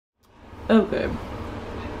Okay.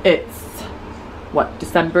 It's, what,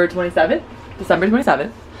 December 27th? December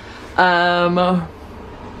 27th.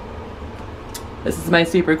 This is my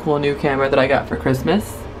super cool new camera that I got for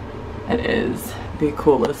Christmas. It is the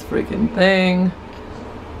coolest freaking thing.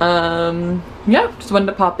 Yeah, just wanted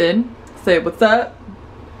to pop in, say what's up.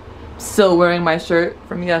 Still wearing my shirt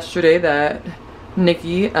from yesterday that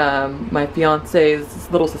Nikki, my fiance's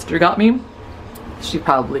little sister, got me. She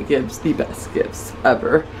probably gives the best gifts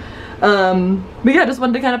ever. But yeah, just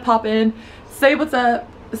wanted to kind of pop in, say what's up,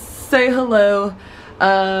 say hello.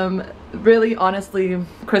 Really, honestly,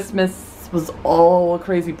 Christmas was all a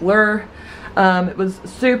crazy blur. It was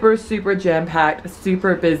super, super jam-packed,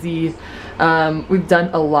 super busy. We've done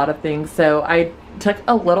a lot of things, so I took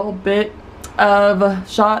a little bit of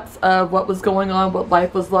shots of what was going on, what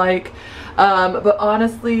life was like. But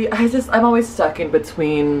honestly, I'm always stuck in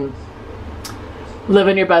between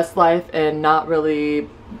living your best life and not really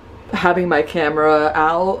having my camera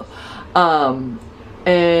out,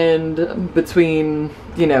 and between,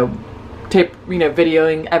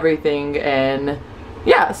 videoing everything. And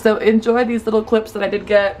yeah, so enjoy these little clips that I did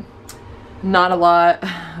get. Not a lot,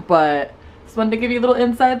 but just wanted to give you a little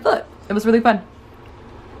inside look. It was really fun.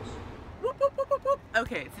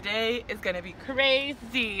 Okay, today is gonna be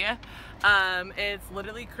crazy. It's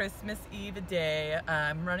literally Christmas Eve day.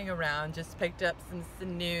 I'm running around, just picked up some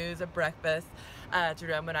snooze of breakfast.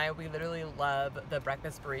 Jerome and I, we literally love the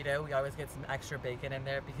breakfast burrito. We always get some extra bacon in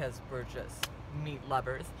there because we're just meat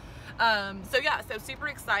lovers. So yeah, so super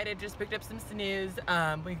excited, just picked up some snooze.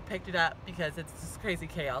 We picked it up because it's just crazy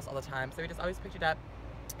chaos all the time, so we just always picked it up.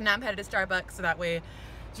 Now I'm headed to Starbucks so that way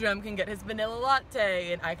Jerome can get his vanilla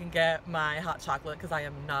latte and I can get my hot chocolate because I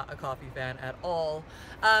am not a coffee fan at all.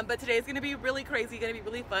 But today's gonna be really crazy, gonna be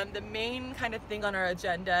really fun. The main kind of thing on our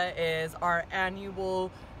agenda is our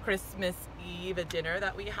annual Christmas Eve dinner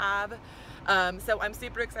that we have. So I'm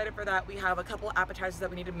super excited for that. We have a couple appetizers that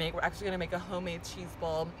we need to make. We're actually gonna make a homemade cheese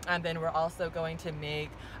ball, and then we're also going to make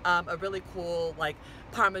a really cool like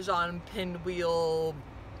Parmesan pinwheel,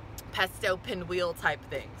 pesto pinwheel type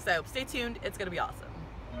thing. So stay tuned, it's gonna be awesome.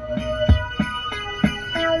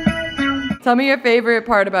 Tell me your favorite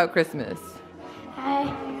part about Christmas.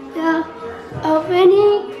 The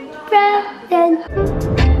opening presents.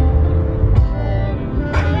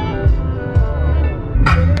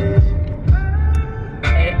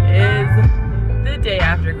 Day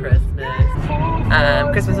after Christmas.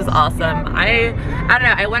 Christmas is awesome. I don't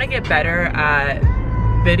know, I want to get better at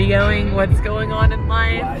videoing what's going on in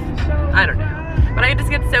life. I don't know, but I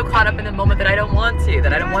just get so caught up in the moment that I don't want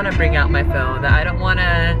to bring out my phone, that I don't want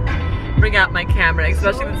to bring out my camera,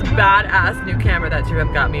 especially this badass new camera that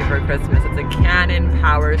Jerome got me for Christmas. It's a Canon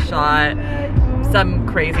PowerShot, some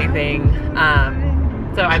crazy thing.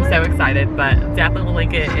 So I'm so excited, but definitely will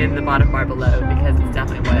link it in the bottom bar below because it's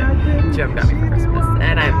definitely what Jerome got me for Christmas,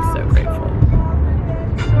 and I'm so grateful.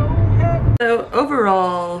 So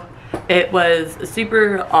overall, it was a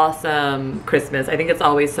super awesome Christmas. I think it's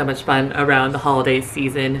always so much fun around the holiday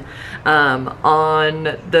season. On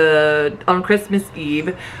Christmas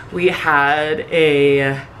Eve, we had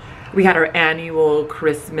our annual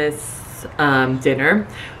Christmas dinner,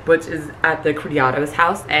 which is at the Criado's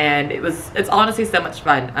house, and it's honestly so much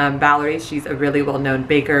fun. Valerie, she's a really well-known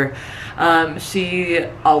baker. She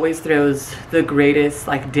always throws the greatest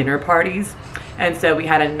like dinner parties, and so we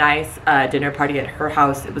had a nice dinner party at her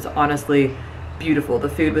house. It was honestly beautiful. The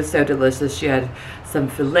food was so delicious. She had some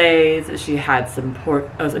fillets, she had some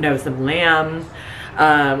some lamb.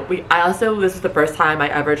 This was the first time I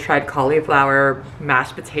ever tried cauliflower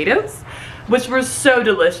mashed potatoes, which were so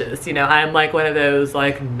delicious. I'm like one of those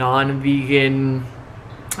like non-vegan,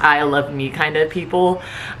 I love meat kind of people.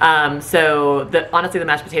 So honestly, the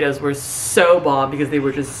mashed potatoes were so bomb because they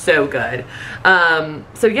were just so good.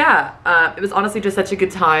 So yeah, it was honestly just such a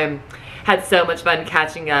good time. Had so much fun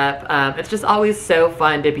catching up. It's just always so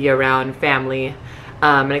fun to be around family.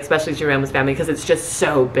 And especially Jerome's family, because it's just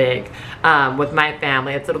so big. With my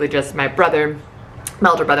family, it's literally just my brother, my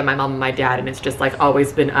older brother, my mom, and my dad, and it's just like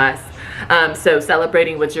always been us. So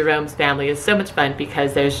celebrating with Jerome's family is so much fun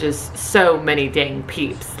because there's just so many dang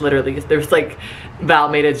peeps. Literally, there's like, Val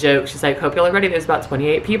made a joke. She's like, hope y'all are ready. There's about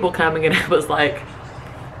 28 people coming, and I was like,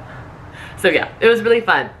 so yeah, it was really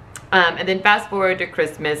fun. And then fast forward to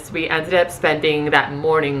Christmas, we ended up spending that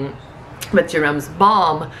morning But Jerome's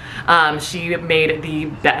mom, she made the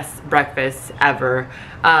best breakfast ever.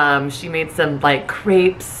 She made some like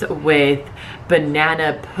crepes with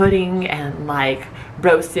banana pudding and like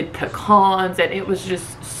roasted pecans, and it was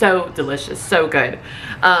just so delicious, so good.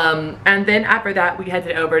 And then after that, we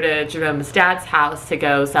headed over to Jerome's dad's house to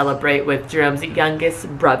go celebrate with Jerome's youngest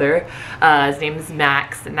brother. His name is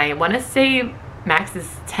Max, and I want to say Max is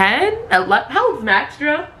 10? 11? How old's Max,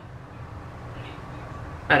 Jerome?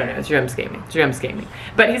 I don't know, Jerome's gaming.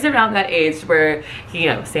 But he's around that age where he, you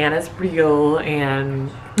know, Santa's real and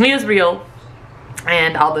he is real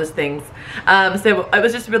and all those things. So it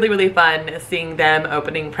was just really, really fun seeing them,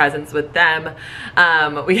 opening presents with them.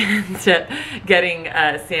 We ended up getting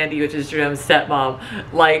Sandy, which is Jerome's stepmom,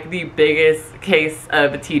 like the biggest case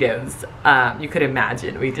of Tito's you could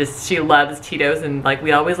imagine. She loves Tito's, and like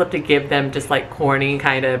we always love to give them just like corny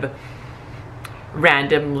kind of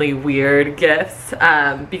randomly weird gifts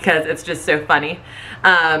because it's just so funny,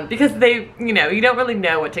 because they, you know, you don't really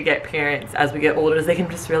know what to get parents as we get older, as they can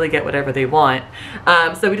just really get whatever they want.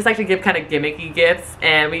 So we just like to give kind of gimmicky gifts,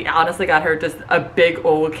 and we honestly got her just a big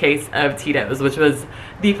old case of Tito's, which was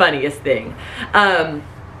the funniest thing. And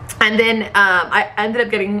then I ended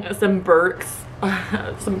up getting some Burks,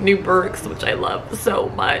 some new Burks, which I love so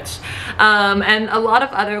much, and a lot of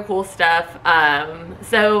other cool stuff.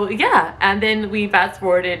 So yeah, and then we fast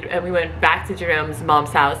forwarded and we went back to Jerome's mom's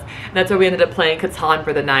house, and that's where we ended up playing Catan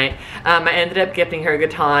for the night. I ended up gifting her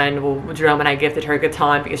Catan. Well, Jerome and I gifted her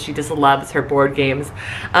Catan because she just loves her board games.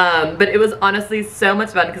 But it was honestly so much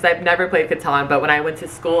fun because I've never played Catan, but when I went to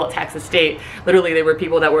school at Texas State, literally there were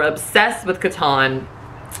people that were obsessed with Catan,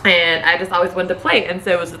 and I just always wanted to play, and so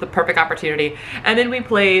it was just the perfect opportunity. And then we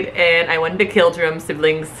played, and I wanted to kill Jerome's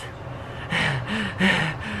siblings.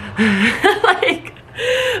 Like,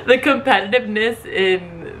 the competitiveness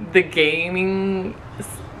in the gaming,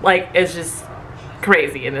 like, is just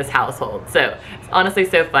crazy in this household. So it's honestly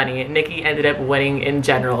so funny. Nikki ended up winning in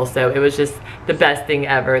general, so it was just the best thing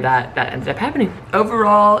ever that ended up happening.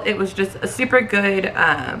 Overall, it was just a super good,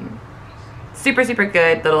 super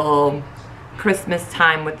good little Christmas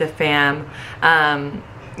time with the fam.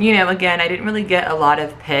 You know, again, I didn't really get a lot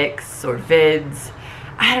of pics or vids.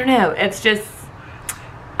 I don't know, it's just,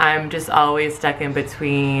 I'm just always stuck in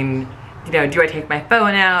between, you know, do I take my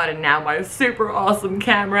phone out and now my super awesome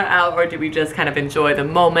camera out, or do we just kind of enjoy the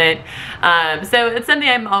moment? So it's something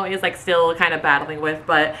I'm always like still kind of battling with,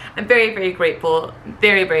 but I'm very, very grateful,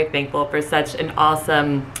 very, very thankful for such an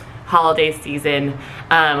awesome holiday season.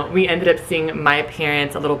 We ended up seeing my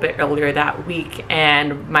parents a little bit earlier that week,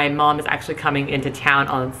 and my mom is actually coming into town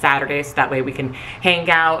on Saturday, so that way we can hang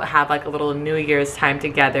out, have like a little New Year's time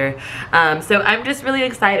together. So I'm just really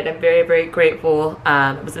excited. I'm very, very grateful.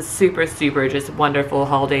 It was a super just wonderful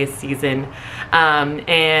holiday season,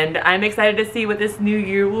 and I'm excited to see what this new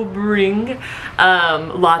year will bring.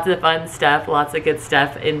 Lots of fun stuff, lots of good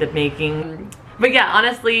stuff in the making. But yeah,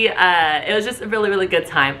 honestly, it was just a really, really good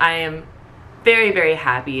time. I am very, very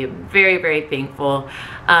happy, very, very thankful,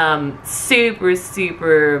 super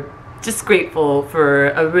just grateful for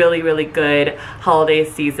a really, really good holiday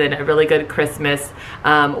season, a really good Christmas,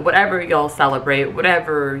 whatever y'all celebrate,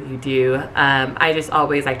 whatever you do. I just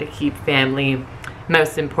always like to keep family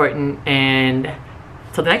most important, and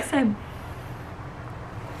till the next time.